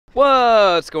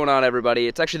What's going on, everybody?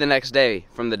 It's actually the next day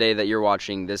from the day that you're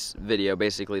watching this video.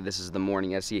 Basically, this is the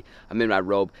morning. I see I'm in my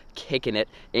robe, kicking it.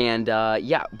 And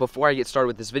yeah, before I get started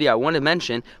with this video, I want to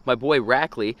mention my boy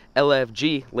Rackley,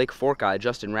 LFG, Lake Fork guy,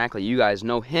 Justin Rackley. You guys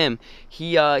know him.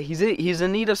 He's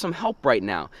in need of some help right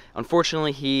now.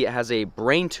 Unfortunately, he has a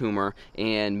brain tumor,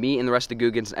 and me and the rest of the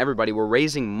Googans and everybody were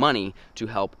raising money to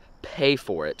help pay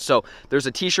for it. So there's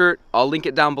a t-shirt, I'll link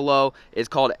it down below. It's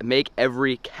called Make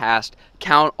Every Cast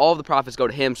Count. All of the profits go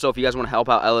to him. So if you guys want to help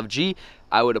out LFG,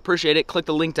 I would appreciate it. Click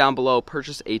the link down below,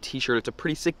 purchase a t-shirt. It's a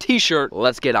pretty sick t-shirt.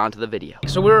 Let's get on to the video.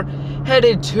 So we're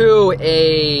headed to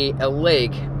a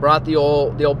lake. Brought the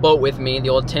old boat with me, the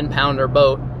old 10-pounder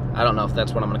boat. I don't know if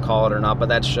that's what I'm gonna call it or not, but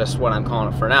that's just what I'm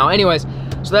calling it for now. Anyways,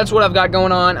 so that's what I've got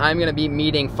going on. I'm gonna be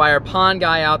meeting Fire Pond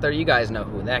guy out there. You guys know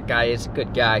who that guy is,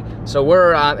 good guy. So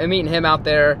we're meeting him out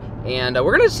there, and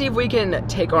we're gonna see if we can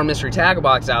take our mystery tackle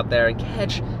box out there and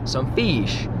catch some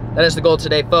fish. That is the goal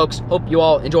today, folks. Hope you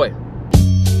all enjoy.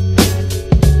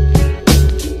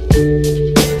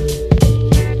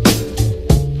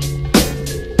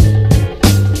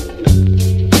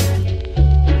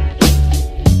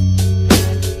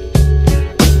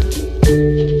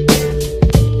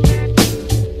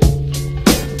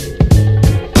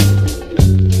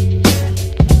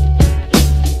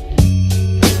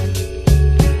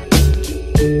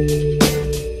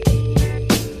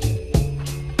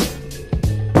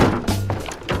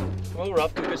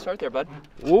 Good start there, bud.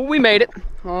 Well, we made it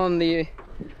on the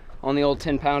old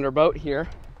 10-pounder boat here,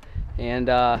 and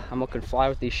I'm looking to fly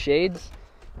with these shades.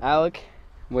 Alec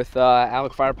with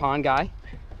Alec Fire Pond guy.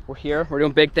 We're here. We're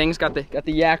doing big things. Got the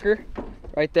yacker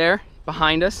right there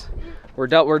behind us. We're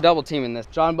double teaming this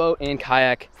John boat and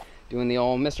kayak, doing the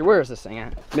old where is this thing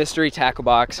at? Mystery tackle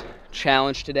box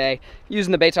challenge today.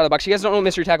 Using the baits out of the box. You guys don't know what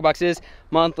mystery tackle box is?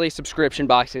 Monthly subscription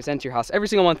box. It's sent to your house every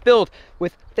single month, filled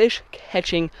with fish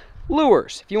catching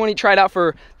lures. If you want to try it out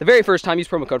for the very first time, use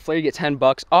promo code Flair. You get 10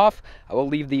 bucks off. I will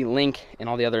leave the link and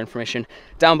all the other information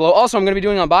down below. Also, I'm going to be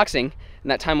doing unboxing,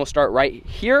 and that time will start right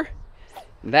here.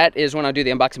 That is when I do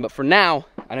the unboxing. But for now,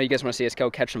 I know you guys want to see us go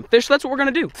catch some fish. So that's what we're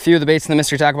going to do. A few of the baits in the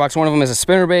mystery tackle box. One of them is a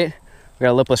spinner bait. We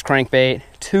got a lipless crankbait,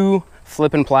 2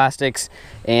 flipping plastics,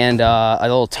 and a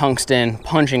little tungsten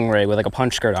punching rig with like a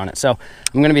punch skirt on it. So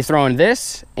I'm going to be throwing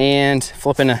this and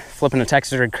flipping a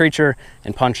Texas rig creature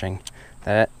and punching.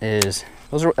 That's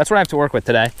what I have to work with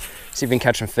today. See if we can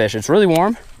catch some fish. It's really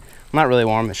warm. Not really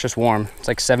warm, it's just warm. It's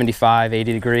like 75,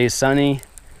 80 degrees, sunny.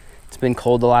 It's been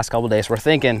cold the last couple of days. So we're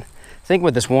thinking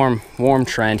with this warm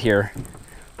trend here,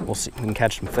 we'll see if we can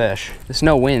catch some fish. This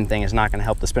no wind thing is not gonna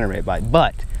help the spinnerbait bite,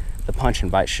 but the punch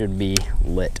and bite should be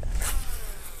lit.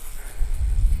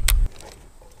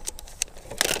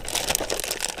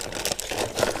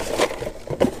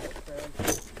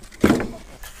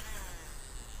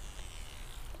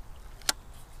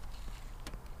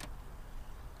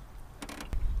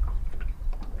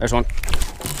 There's one.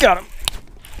 Got him.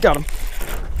 Got him.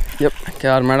 Yep,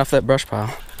 got him right off that brush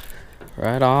pile.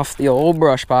 Right off the old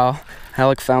brush pile.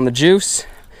 Alec found the juice.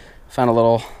 Found a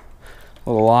little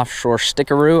offshore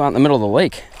stickaroo out in the middle of the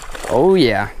lake. Oh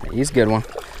yeah, he's a good one.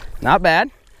 Not bad.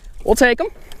 We'll take him.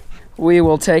 We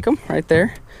will take him right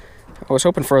there. I was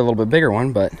hoping for a little bit bigger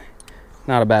one, but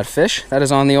not a bad fish. That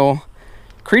is on the old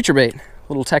creature bait,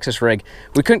 little Texas rig.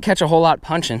 We couldn't catch a whole lot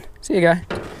punching. See you, guy.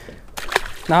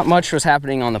 Not much was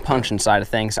happening on the punching side of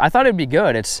things. I thought it'd be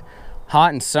good. It's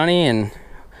hot and sunny, and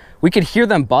we could hear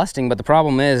them busting, but the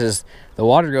problem is the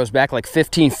water goes back like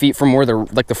 15 feet from where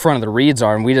the front of the reeds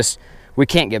are, and we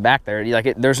can't get back there. Like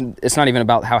it's not even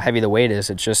about how heavy the weight is.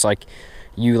 It's just like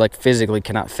you like physically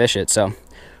cannot fish it. So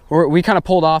we kind of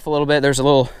pulled off a little bit. There's a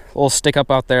little stick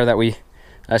up out there that I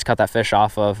just cut that fish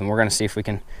off of, and we're gonna see if we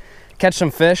can catch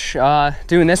some fish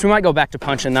doing this. We might go back to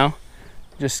punching though.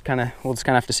 We'll just kind of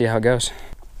have to see how it goes.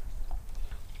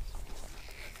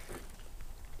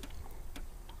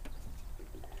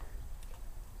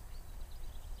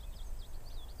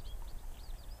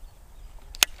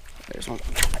 There's one.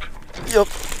 Yep.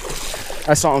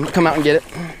 I saw him come out and get it.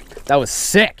 That was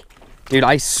sick. Dude,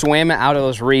 I swam it out of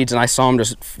those reeds and I saw him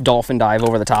just dolphin dive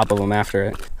over the top of them after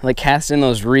it. I like cast in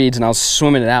those reeds and I was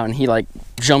swimming it out and he like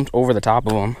jumped over the top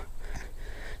of them.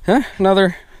 Huh?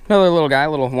 Another little guy,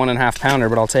 a little 1.5 pounder,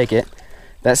 but I'll take it.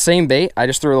 That same bait, I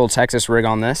just threw a little Texas rig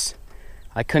on this.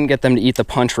 I couldn't get them to eat the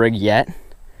punch rig yet.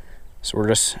 So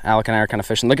Alec and I are kind of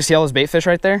fishing. Look, see all those bait fish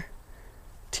right there?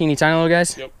 Teeny tiny little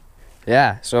guys? Yep.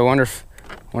 Yeah, so I wonder if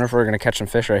we're gonna catch some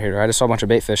fish right here. I just saw a bunch of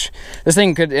bait fish. This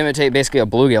thing could imitate basically a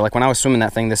bluegill. Like when I was swimming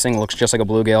that thing, this thing looks just like a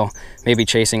bluegill, maybe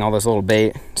chasing all those little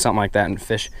bait, something like that,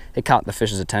 and it caught the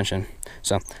fish's attention.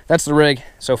 So that's the rig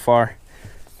so far.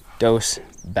 Dose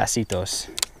basitos.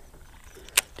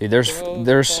 Dude, there's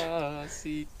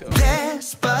Despacito.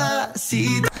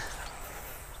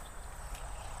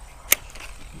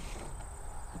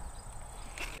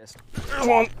 There's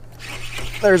one.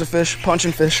 There's a fish,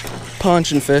 punching fish,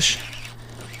 punching fish.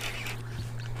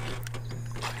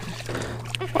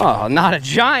 Oh, not a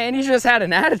giant, he just had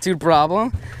an attitude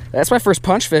problem. That's my first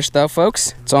punch fish though,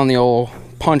 folks. It's on the old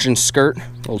punching skirt,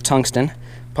 old tungsten.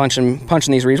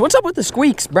 Punching these reeds. What's up with the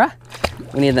squeaks, bruh?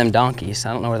 We need them donkeys.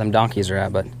 I don't know where them donkeys are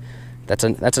at, but that's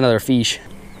another fish.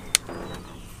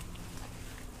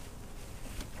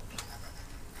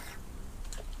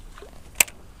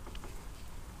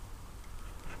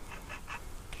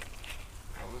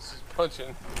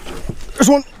 Punching.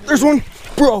 There's one,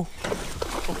 bro.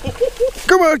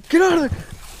 Come on, get out of there.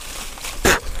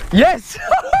 Yes.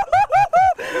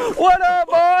 What up,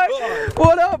 boy?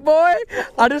 What up, boy?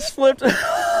 I just flipped.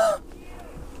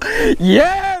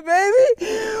 Yeah, baby.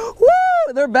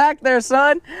 Woo! They're back there,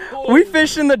 son. We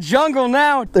fish in the jungle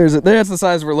now. That's the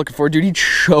size we're looking for, dude. He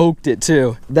choked it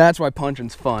too. That's why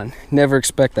punching's fun. Never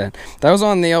expect that. That was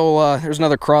on the old. There's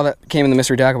another craw that came in the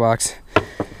mystery tackle box.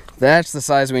 That's the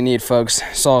size we need, folks.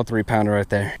 Solid 3-pounder right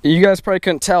there. You guys probably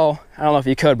couldn't tell. I don't know if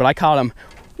you could, but I caught him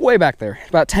way back there,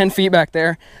 about 10 feet back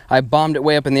there. I bombed it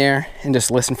way up in the air and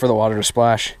just listened for the water to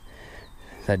splash.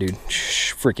 That dude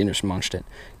freaking just munched it.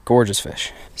 Gorgeous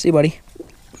fish. See, buddy?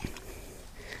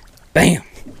 Bam!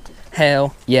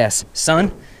 Hell yes.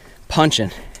 Son, punching.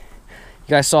 You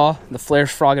guys saw the Flair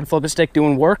frog and flip it stick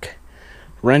doing work.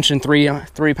 Wrenching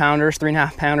 3-pounders,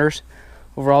 3.5-pounders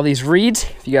over all these reeds.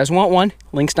 If you guys want one,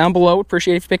 links down below.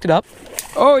 Appreciate it if you picked it up.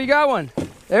 Oh, you got one.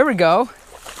 There we go.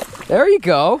 There you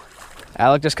go.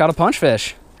 Alec just caught a punch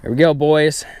fish. Here we go,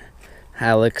 boys.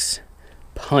 Alec's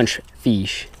punch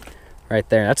fish right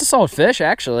there. That's a solid fish,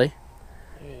 actually.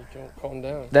 Yeah, you don't calm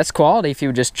down. That's quality if you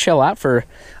would just chill out for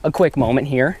a quick moment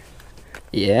here.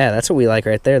 Yeah, that's what we like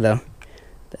right there, though.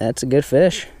 That's a good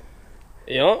fish.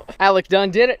 Yeah. Alec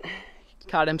done did it.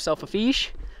 Caught himself a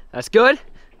fish. That's good.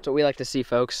 That's what we like to see,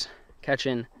 folks.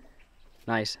 Catching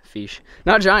nice fish.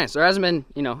 Not giants. There hasn't been,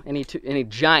 you know, any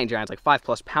giants, like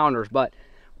 5+ pounders, but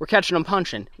we're catching them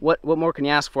punching. What more can you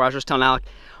ask for? I was just telling Alec,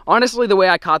 honestly, the way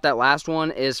I caught that last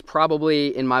one is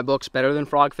probably, in my books, better than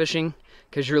frog fishing,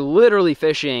 because you're literally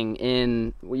fishing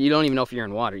in, you don't even know if you're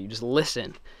in water. You just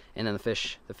listen, and then the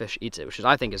fish eats it, which is,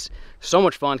 I think, is so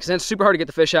much fun, because then it's super hard to get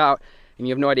the fish out, and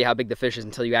you have no idea how big the fish is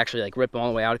until you actually like rip them all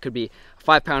the way out. It could be a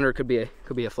 5-pounder, it could be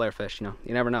a Flair fish, you know,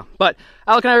 you never know. But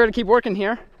Alec and I are gonna keep working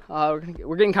here. We're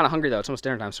getting kind of hungry though. It's almost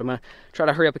dinner time, so I'm gonna try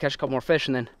to hurry up and catch a couple more fish,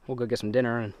 and then we'll go get some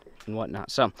dinner and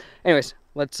whatnot. So, anyways,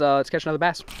 let's catch another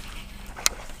bass.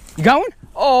 You got one?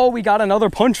 Oh, we got another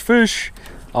punch fish.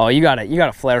 Oh, you got it. You got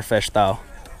a Flair fish though.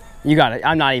 You got it.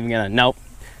 I'm not even gonna. Nope.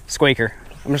 Squeaker.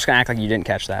 I'm just gonna act like you didn't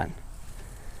catch that.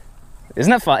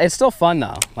 Isn't that fun? It's still fun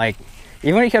though. Like,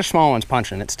 even when you catch small ones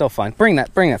punching, it's still fun. Bring that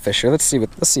fish here. Let's see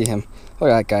him. Look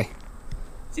at that guy.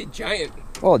 It's a giant.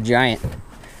 Oh, giant.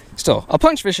 Still, a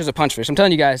punch fish is a punch fish. I'm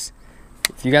telling you guys,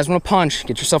 if you guys want to punch,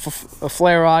 get yourself a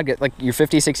Flair rod, get like your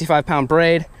 50, 65-pound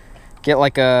braid, get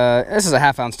like this is a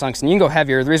 1/2 ounce tungsten. You can go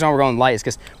heavier. The reason why we're going light is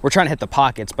because we're trying to hit the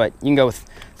pockets, but you can go with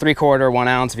 3/4, 1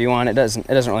 ounce if you want. It doesn't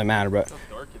really matter, but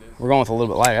we're going with a little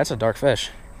bit lighter. That's a dark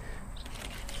fish.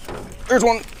 There's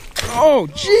one. Oh,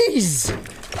 jeez.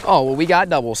 Oh, well, we got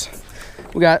doubles.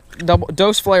 We got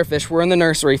dos Flair fish. We're in the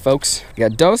nursery, folks. We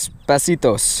got dos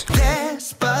basitos.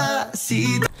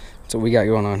 Despacito. That's what we got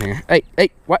going on here. Hey,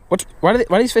 why do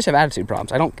these fish have attitude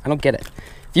problems? I don't get it.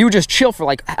 If you would just chill for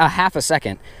like a 1/2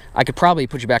 second, I could probably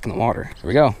put you back in the water. Here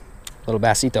we go. Little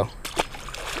basito.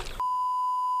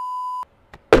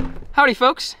 Howdy,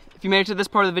 folks. If you made it to this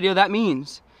part of the video, that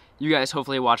means you guys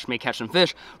hopefully watched me catch some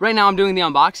fish. Right now I'm doing the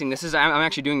unboxing. I'm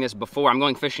actually doing this before. I'm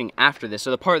going fishing after this.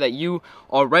 So the part that you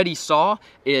already saw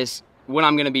is what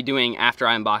I'm gonna be doing after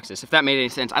I unbox this, if that made any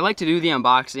sense. I like to do the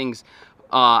unboxings,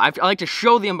 I like to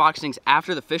show the unboxings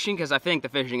after the fishing, because I think the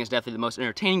fishing is definitely the most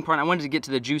entertaining part. I wanted to get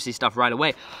to the juicy stuff right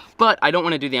away, but I don't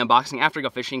want to do the unboxing after I go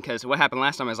fishing, because what happened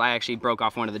last time is I actually broke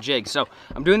off one of the jigs. So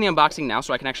I'm doing the unboxing now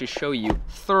so I can actually show you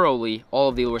thoroughly all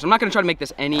of the lures. I'm not going to try to make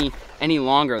this any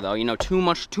longer though, you know, too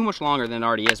much longer than it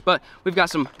already is, but we've got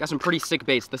some pretty sick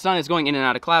baits. The sun is going in and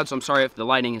out of clouds, so I'm sorry if the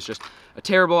lighting is just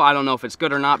terrible. I don't know if it's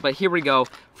good or not, but here we go.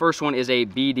 First one is a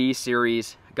BD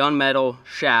series gunmetal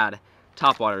shad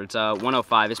topwater. It's a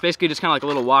 105. It's basically just kind of like a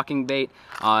little walking bait.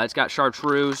 It's got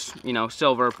chartreuse, you know,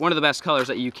 silver, one of the best colors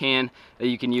that you can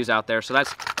use out there. So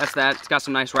that's that. It's got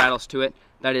some nice rattles to it.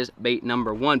 That is bait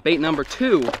number one. Bait number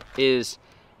two is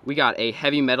we got a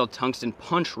heavy metal tungsten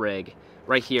punch rig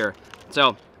right here.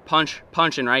 So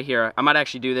punching right here. I might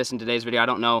actually do this in today's video. I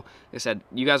don't know. Like I said,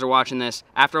 you guys are watching this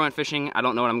after I went fishing. I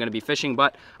don't know what I'm going to be fishing,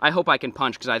 but I hope I can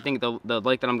punch because I think the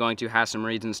lake that I'm going to has some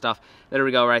reeds and stuff. There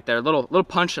we go right there. Little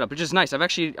punch setup, which is nice. I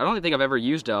don't think I've ever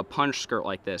used a punch skirt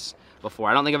like this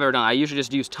before. I don't think I've ever done it. I usually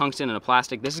just use tungsten and a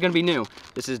plastic. This is going to be new.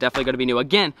 This is definitely going to be new.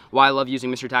 Again, why I love using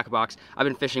Mystery Tackle Box. I've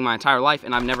been fishing my entire life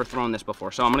and I've never thrown this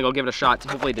before. So I'm going to go give it a shot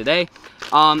hopefully today.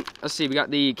 Let's see. We got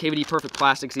the KVD Perfect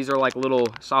Plastics. These are like little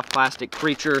soft plastic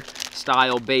creature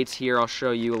style baits here. I'll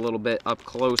show you a little bit up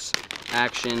close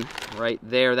action right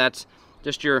there. That's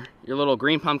just your little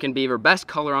green pumpkin beaver, best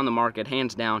color on the market,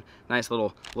 hands down. Nice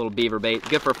little beaver bait,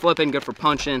 good for flipping, good for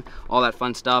punching, all that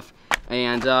fun stuff.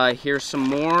 And here's some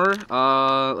more.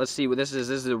 Let's see what this is.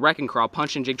 This is a Wrecking Craw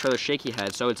punch and jig trailer shaky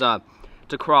head. So it's a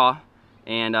craw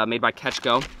and made by Catch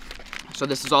Go. So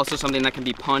this is also something that can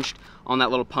be punched on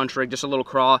that little punch rig, just a little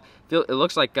craw. It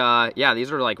looks like yeah,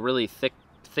 these are like really thick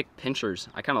pinchers.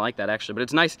 I kind of like that actually, but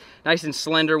it's nice and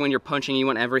slender when you're punching. You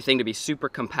want everything to be super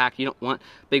compact. You don't want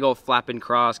big old flapping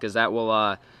craws because that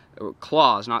will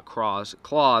claws, not craws,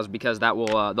 claws, because that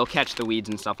will they'll catch the weeds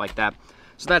and stuff like that.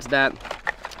 So that's that.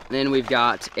 Then we've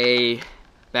got a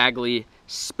Bagley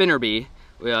spinnerbait.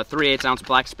 3/8 ounce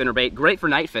black spinnerbait, great for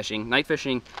night fishing. Night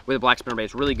fishing with a black spinnerbait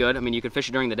is really good. I mean, you can fish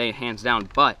it during the day, hands down,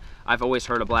 but I've always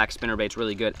heard a black spinnerbait's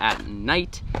really good at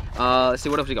night. Let's see,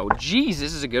 what else we go? Geez,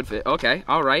 this is a good fit. Okay,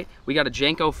 all right. We got a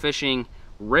Janko Fishing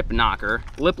Rip Knocker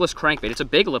lipless crankbait. It's a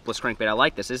big lipless crankbait. I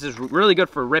like this. This is really good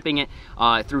for ripping it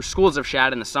through schools of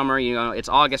shad in the summer. You know, it's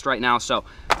August right now, so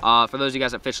for those of you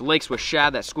guys that fish lakes with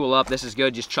shad that school up, this is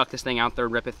good. Just chuck this thing out there,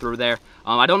 rip it through there.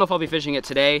 I don't know if I'll be fishing it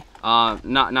today.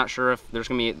 Not sure if there's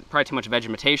gonna be probably too much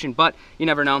vegetation, but you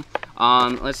never know.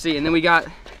 Let's see, and then we got,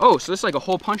 oh, so this is like a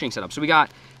whole punching setup. So we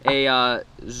got a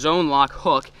zone lock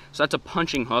hook. So that's a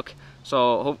punching hook.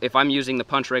 So if I'm using the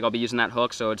punch rig, I'll be using that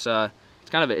hook. So it's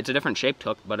it's a different shaped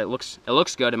hook, but it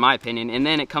looks good in my opinion. And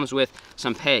then it comes with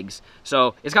some pegs.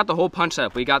 So it's got the whole punch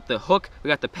setup. We got the hook, we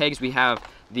got the pegs, we have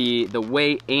the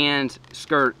weight and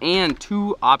skirt, and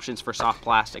 2 options for soft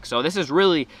plastic. So this is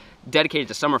really dedicated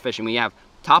to summer fishing. We have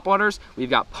topwaters, we've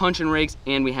got punching rigs,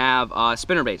 and we have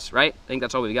spinner baits, right? I think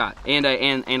that's all we've got, and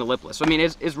a lipless. So I mean,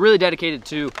 it's really dedicated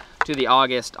to the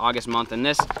August month. And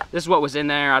this is what was in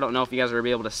there. I don't know if you guys are gonna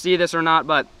be able to see this or not,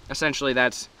 but essentially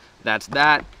that's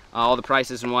that. All the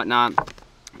prices and whatnot.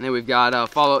 And then we've got go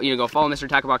follow Mr.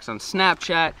 Tackle Box on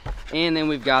Snapchat. And then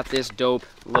we've got this dope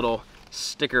little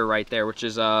sticker right there, which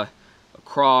is a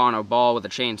craw on a ball with a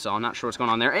chainsaw. I'm not sure what's going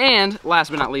on there. And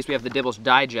last but not least, we have the Dibbles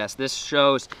Digest. This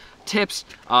shows tips,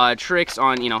 tricks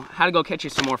on how to go catch you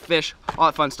some more fish, all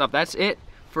that fun stuff. That's it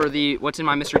for the what's in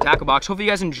my mystery tackle box. Hopefully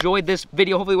you guys enjoyed this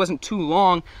video. Hopefully it wasn't too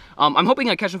long. I'm hoping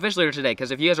I catch some fish later today,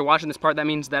 because if you guys are watching this part, that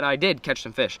means that I did catch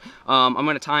some fish. I'm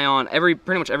going to tie on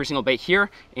pretty much every single bait here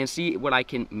and see what I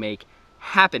can make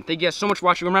happen. Thank you guys so much for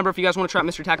watching. Remember, if you guys want to try out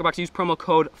Mystery Tackle Box, use promo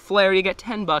code Flair. You get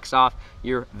 10 bucks off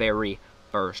your very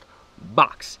first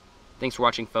box. Thanks for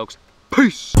watching, folks.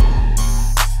 Peace.